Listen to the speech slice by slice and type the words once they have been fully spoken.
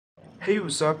Hey,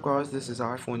 what's up guys, this is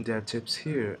iPhone Dev Tips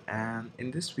here, and in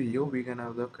this video we're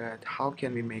gonna look at how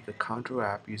can we make a counter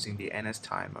app using the NS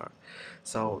timer.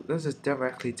 So let's just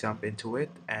directly jump into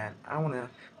it, and I wanna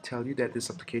tell you that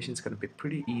this application is gonna be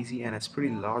pretty easy and it's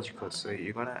pretty logical, so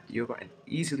you're gonna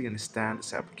easily understand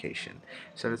this application.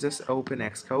 So let's just open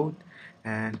Xcode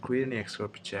and create an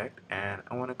Xcode project, and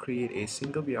I wanna create a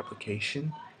single view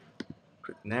application.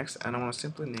 Click next, and I want to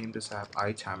simply name this app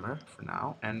iTimer for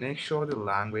now, and make sure the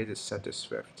language is set to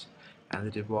Swift and the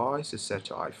device is set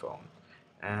to iPhone,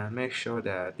 and make sure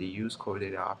that the use core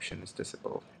data option is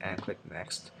disabled, and click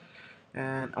next.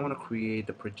 And I want to create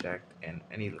the project in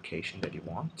any location that you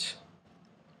want.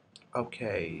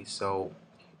 Okay, so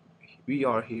we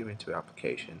are here into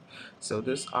application. So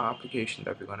this application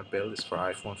that we're going to build is for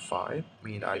iPhone 5,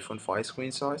 mean the iPhone 5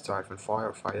 screen size, so iPhone 5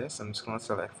 or 5s. I'm just going to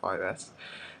select 5s.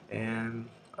 And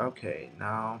okay,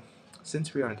 now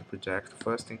since we are in the project, the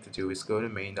first thing to do is go to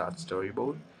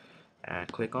main.storyboard and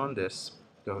click on this.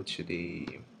 Go to the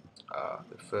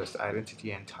first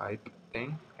identity and type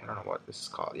thing. I don't know what this is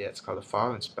called. Yeah, it's called the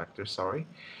file inspector. Sorry,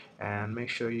 and make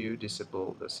sure you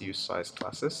disable this use size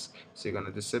classes. So you're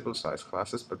gonna disable size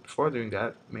classes, but before doing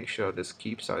that, make sure this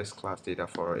keep size class data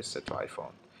for is set to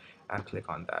iPhone, and click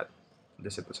on that.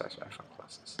 Disable size iPhone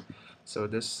classes. So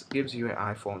this gives you an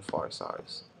iPhone 5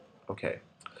 size. Okay,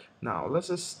 now let's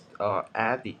just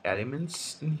add the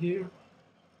elements in here.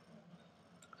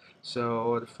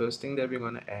 So the first thing that we're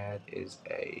going to add is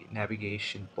a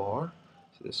navigation bar.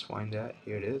 So just find that,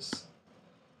 here it is.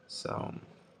 So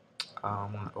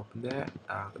I'm going to open that,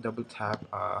 double tap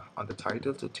on the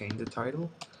title to change the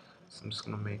title. So I'm just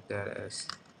going to make that as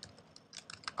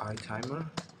iTimer.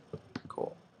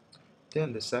 Cool.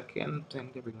 Then the second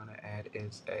thing that we're going to add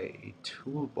is a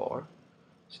toolbar.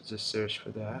 So just search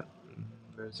for that.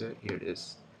 Where is it? Here it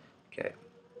is. Okay.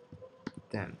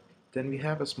 Then we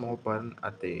have a small button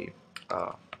at the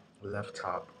uh, left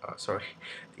top, sorry,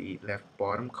 the left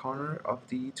bottom corner of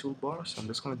the toolbar. So I'm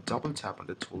just going to double tap on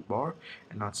the toolbar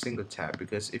and not single tap,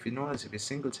 because if you notice, if you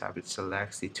single tap, it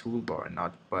selects the toolbar and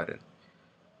not the button.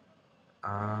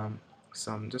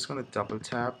 So I'm just going to double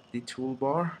tap the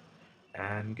toolbar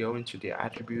and go into the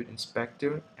attribute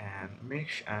inspector and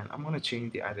and I'm going to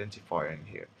change the identifier in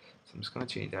here. So I'm just going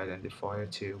to change the identifier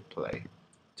to play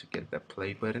to get the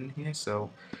play button here. So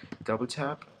double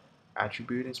tap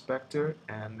attribute inspector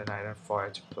and then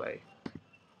identifier to play.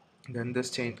 Then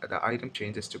the item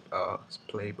changes to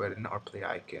play button or play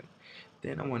icon.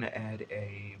 Then I want to add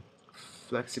a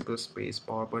flexible space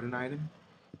bar button item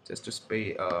just to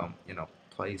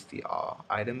place the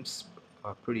items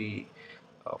pretty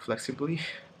flexibly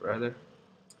rather.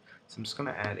 So I'm just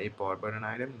gonna add a bar button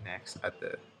item next at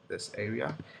this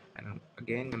area, and I'm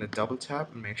again gonna double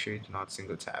tap and make sure you do not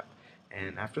single tap.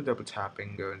 And after double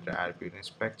tapping, go into the attribute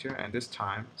inspector, and this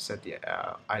time set the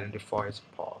identifier to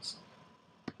pause.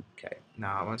 Okay,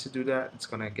 now once you do that, it's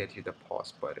gonna get you the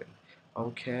pause button.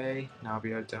 Okay, now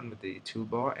we are done with the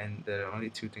toolbar, and there are only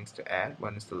two things to add.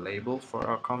 One is the label for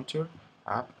our counter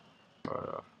app,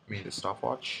 or the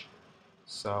stopwatch.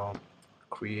 So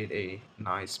create a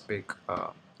nice big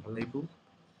label.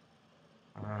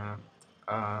 Uh,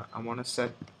 I want to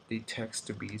set the text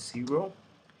to be 0,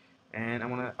 and I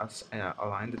want to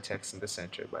align the text in the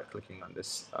center by clicking on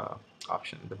this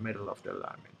option in the middle of the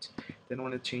alignment. Then I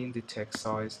want to change the text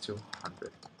size to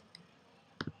 100.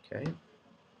 Okay.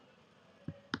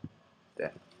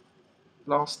 Then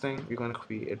last thing, we're going to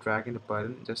create a drag in the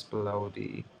button just below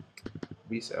the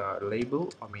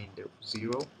label. The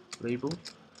 0 label.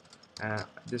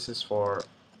 This is for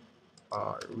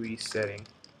resetting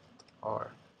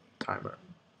our timer.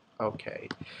 Okay,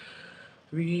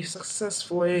 we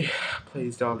successfully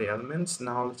placed all the elements.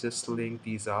 Now let's just link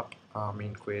these up.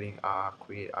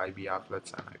 Create IB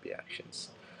outlets and IB actions.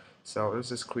 So let's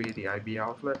just create the IB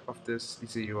outlet of this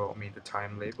 0, the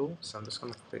time label. So I'm just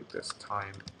going to click this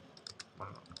time,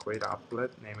 create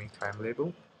outlet, naming time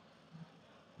label.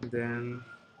 And then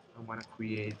I want to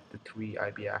create the 3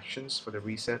 IB actions for the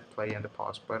reset, play, and the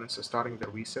pause button. So starting the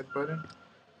reset button,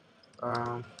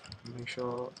 um, make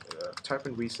sure type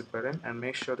in reset button and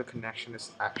make sure the connection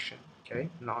is action, okay,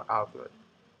 not outlet,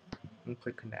 and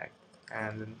click connect.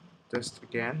 And then just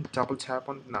again double tap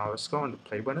on, now let's go on the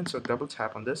play button. So double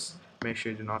tap on this, make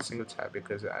sure you do not single tap,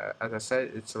 because as I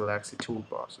said, it selects the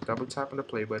toolbar. So double tap on the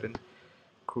play button,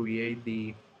 create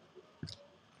the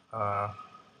uh,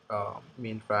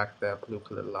 in fact the blue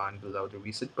color line below the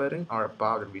reset button or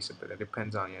above the reset button, it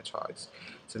depends on your choice.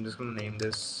 So I'm just going to name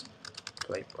this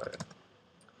play button.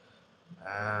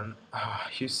 And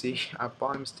you see, I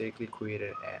by mistakenly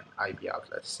created an IB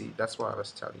outlet. See, that's what I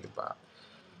was telling you about.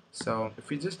 So if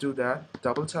we just do that,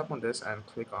 double tap on this and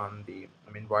click on the,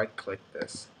 right click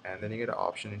this, and then you get an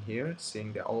option in here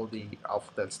seeing all the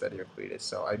outlets that you created.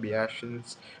 So IB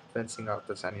actions, fencing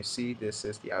outlets, and you see this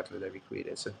is the outlet that we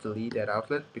created. So delete that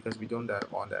outlet because we don't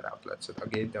want that outlet. So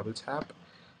again, double tap,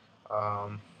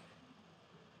 drag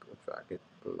it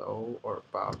below or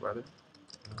above rather,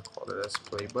 and call it as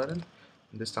play button.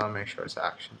 And this time make sure it's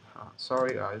action.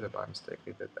 Sorry guys, I by mistake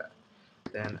did that.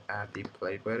 Then add the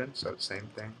play button, so the same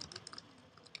thing.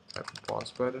 Type the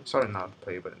pause button. Sorry, not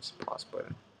play button, it's pause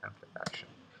button. And click action.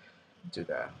 Do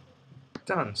that.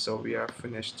 Done. So we are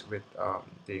finished with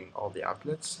doing all the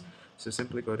outlets. So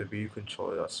simply go to view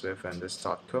controller.swift and just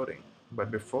start coding.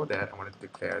 But before that, I want to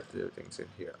declare two things in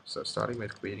here. So starting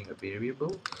with creating a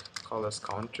variable called as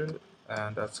counter,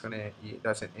 and that's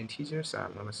an integer. So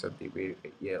I'm gonna set the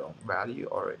value,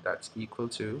 or that's equal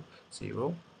to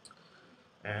 0.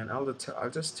 And I'll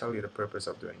just tell you the purpose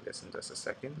of doing this in just a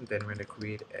second. Then we're gonna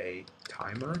create a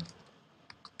timer,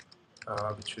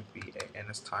 which would be a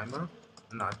ns timer,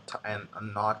 not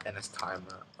ns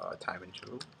timer time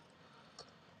interval.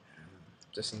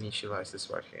 Just initialize this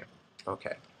right here.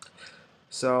 Okay.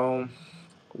 So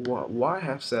why I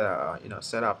have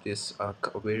set up this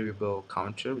variable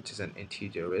counter, which is an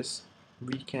integer, is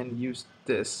we can use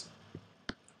this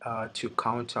to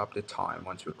count up the time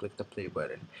once we click the play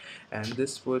button, and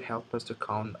this would help us to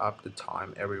count up the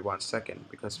time every 1 second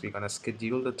because we're gonna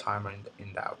schedule the timer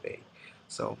in that way.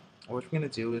 So what we're gonna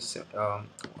do is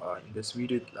in this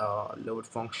video load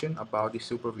function about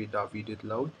the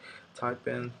load, type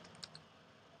in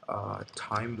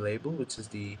time label, which is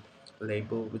the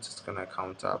label which is gonna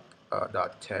count up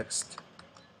dot text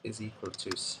is equal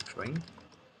to string.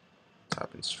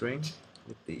 Type in string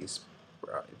with these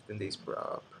within these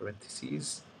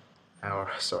parentheses, or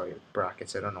sorry,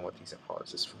 brackets. I don't know what these are called.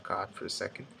 Just forgot for a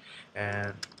second,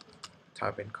 and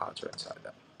type in counter inside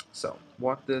that. So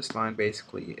what this line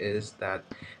basically is that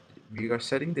we are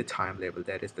setting the time label,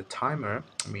 that is the timer.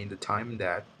 The time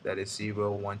that is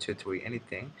 0, 1, 2, 3,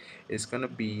 anything is gonna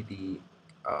be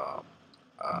uh,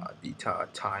 the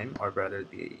time, or rather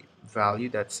the value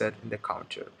that's set in the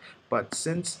counter. But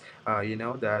since you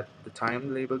know that the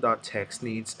time label dot text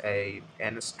needs a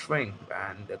string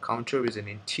and the counter is an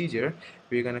integer,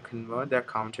 we're going to convert that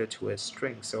counter to a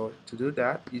string. So to do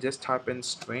that, you just type in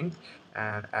string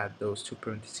and add those two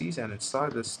parentheses, and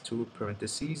inside this two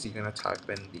parentheses you're going to type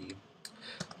in the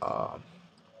uh,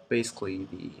 basically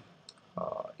the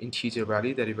integer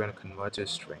value that you're going to convert to a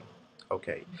string.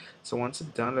 Okay, so once it's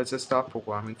done, let's just start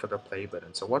programming for the play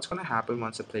button. So what's going to happen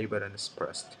once the play button is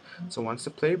pressed? So once the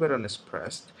play button is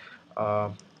pressed,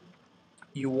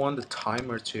 you want the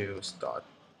timer to start.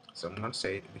 So I'm going to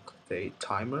say the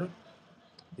timer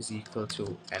is equal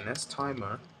to ns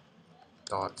timer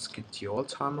dot schedule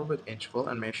timer with interval,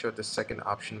 and make sure the second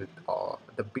option with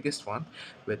the biggest one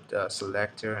with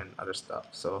selector and other stuff.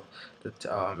 So that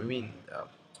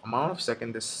amount of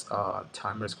second this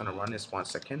timer is going to run is 1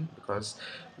 second, because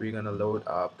we're going to load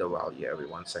up the value every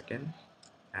 1 second,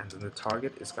 and then the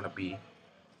target is going to be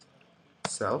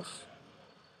self,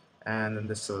 and then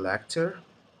the selector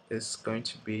is going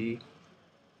to be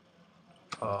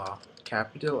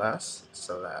capital S,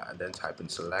 and then type in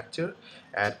selector,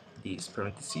 add these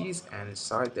parentheses, and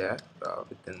inside that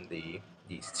within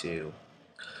these two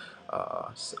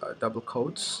double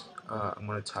quotes, I'm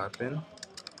going to type in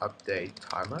update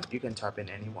timer. You can type in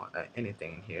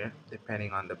anything here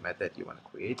depending on the method you want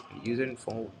to create. User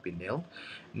info would be nil.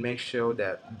 Make sure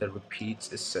that the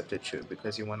repeats is set to true,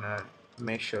 because you want to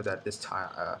make sure that this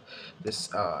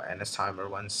ns timer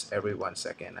runs every 1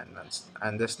 second,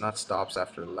 and this not stops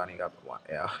after lining up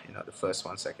the first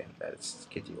 1 second that it's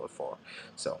scheduled for.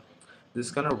 So this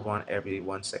is gonna run every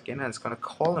 1 second, and it's gonna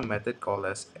call a method called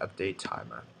as update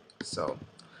timer. So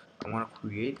I want to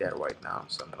create that right now.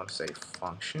 So I'm going to say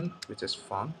function, which is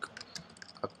func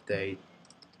update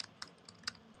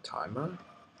timer,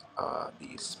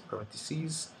 these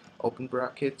parentheses, open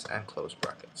brackets, and close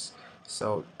brackets.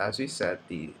 So as we said,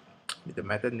 the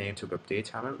method name to update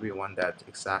timer, we want that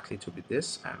exactly to be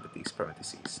this, and with these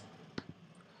parentheses.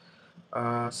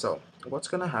 So what's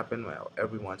going to happen? Well,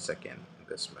 every 1 second in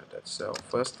this method. So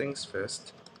first things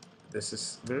first, this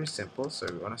is very simple. So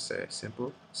we want to say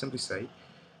simply say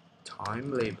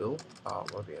time label,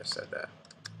 what we have said there,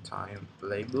 time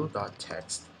label dot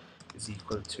text is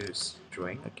equal to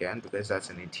string, again because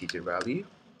that's an integer value,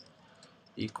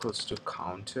 equals to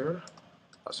counter,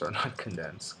 sorry, not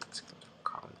condense, it's equal to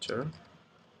counter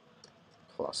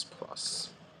plus plus.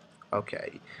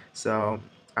 Okay, so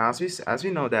As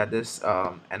we know that this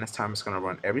ns timer is going to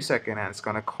run every second, and it's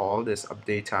going to call this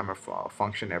update timer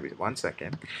function every 1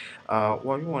 second.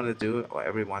 What we want to do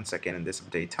every 1 second in this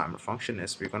update timer function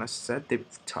is we're going to set the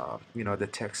the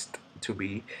text to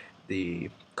be the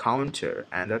counter,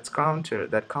 and that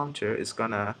counter is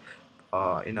gonna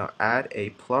add a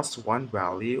 +1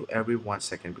 value every 1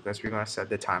 second, because we're going to set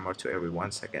the timer to every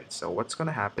 1 second. So what's going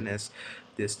to happen is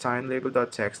this time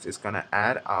label.text is going to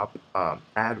add up,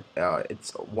 add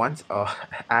it's once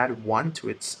add one to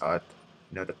its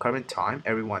the current time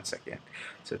every 1 second.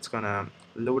 So it's going to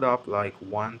load up like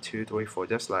 1 2 3 4,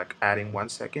 just like adding 1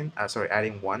 second, sorry,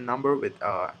 adding one number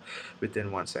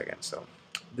within 1 second. So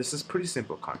this is pretty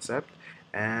simple concept.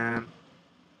 And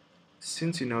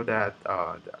since you know that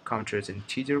the counter is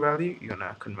integer value, you're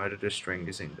gonna convert it to string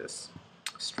using this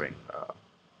string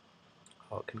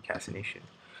concatenation.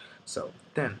 So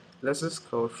then let's just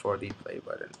go for the play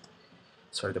button,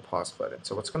 sorry, the pause button.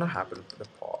 So what's gonna happen for the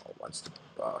pause once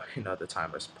the the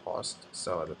timer is paused?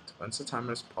 So once the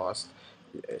timer is paused,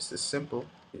 it's just simple.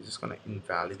 You're just gonna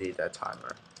invalidate that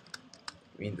timer.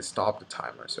 I mean, to stop the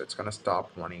timer. So it's gonna stop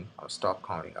running or stop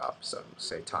counting up. So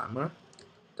say timer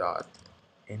dot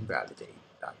invalidate.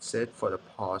 That's it for the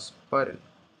pause button.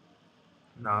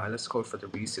 Now let's go for the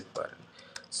reset button.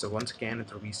 So once again, if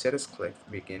the reset is clicked,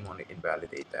 we again want to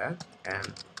invalidate that.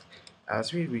 And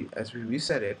as we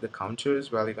reset it, the counter is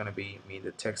value gonna be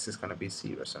the text is gonna be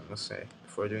 0. So I'm gonna say,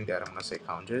 before doing that, I'm gonna say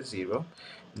counter is 0.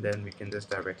 And then we can just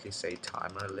directly say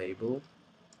timer label,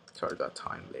 sorry, dot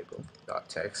time label dot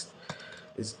text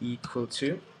is equal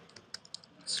to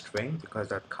string, because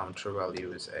that counter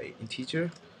value is a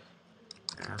integer,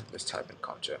 and let's type in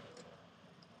counter.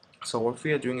 So what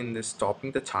we are doing in this,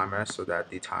 stopping the timer so that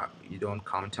the time you don't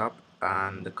count up,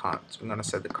 and the count, so we're going to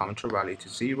set the counter value to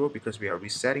 0 because we are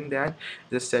resetting that.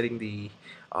 Just setting the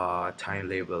time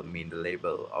label, the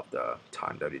label of the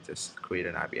time that we just create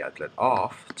an IP outlet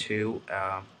off, to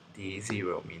the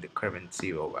 0, the current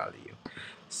 0 value.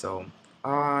 So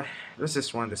let's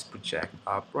just run this project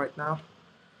up right now.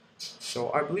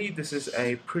 So I believe this is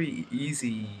a pretty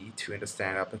easy to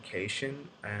understand application,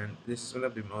 and this is one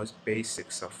of the most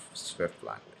basics of Swift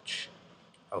language.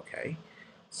 Okay,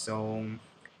 so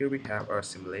here we have our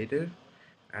simulator,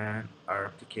 and our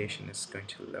application is going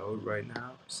to load right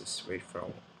now. Just wait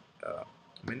for a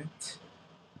minute.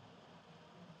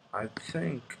 I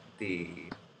think the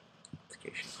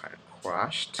application kind of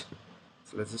crashed,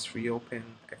 so let's just reopen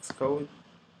Xcode.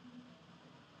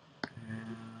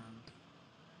 And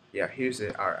yeah, here's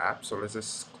our app. So let's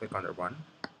just click on the run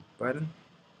button.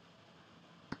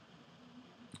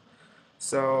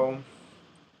 So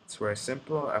it's very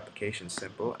simple, application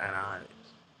simple, and I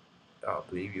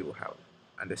believe you have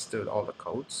understood all the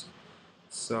codes.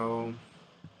 So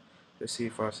let's see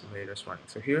if our simulator is running.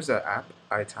 So here's the app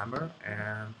iTimer,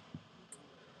 and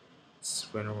it's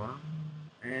going to run,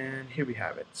 and here we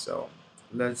have it. So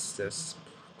let's just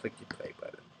click the play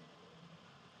button.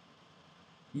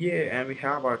 Yeah, and we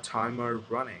have our timer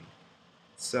running.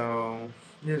 So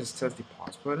let's test the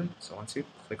pause button. So once you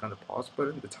click on the pause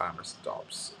button, the timer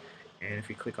stops. And if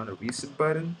you click on the reset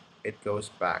button, it goes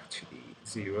back to the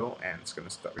 0, and it's gonna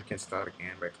start. We can start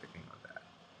again by clicking on that.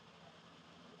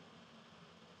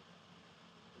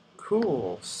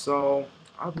 Cool. So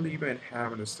I believe I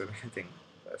haven't understood anything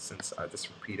since I just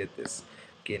repeated this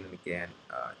again and again,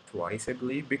 twice, I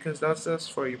believe, because that's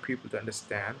just for you people to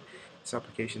understand this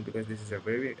application, because this is a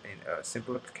very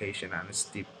simple application, and it's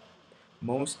the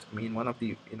most, one of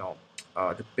the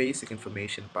the basic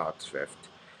information about Swift.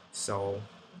 So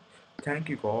thank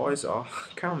you guys.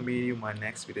 Come meet you in my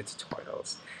next video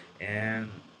tutorials.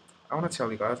 And I want to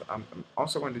tell you guys, I'm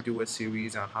also going to do a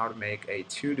series on how to make a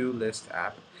to-do list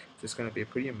app. It's going to be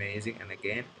pretty amazing. And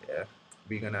again,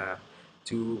 we're gonna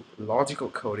do logical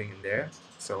coding in there.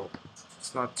 So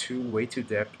it's not way too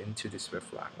depth into the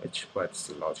Swift language, but it's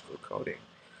the logical coding.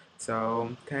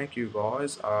 So thank you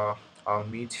guys. I'll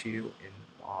meet you in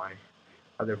my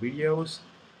other videos.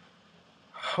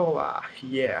 Hola,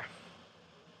 yeah.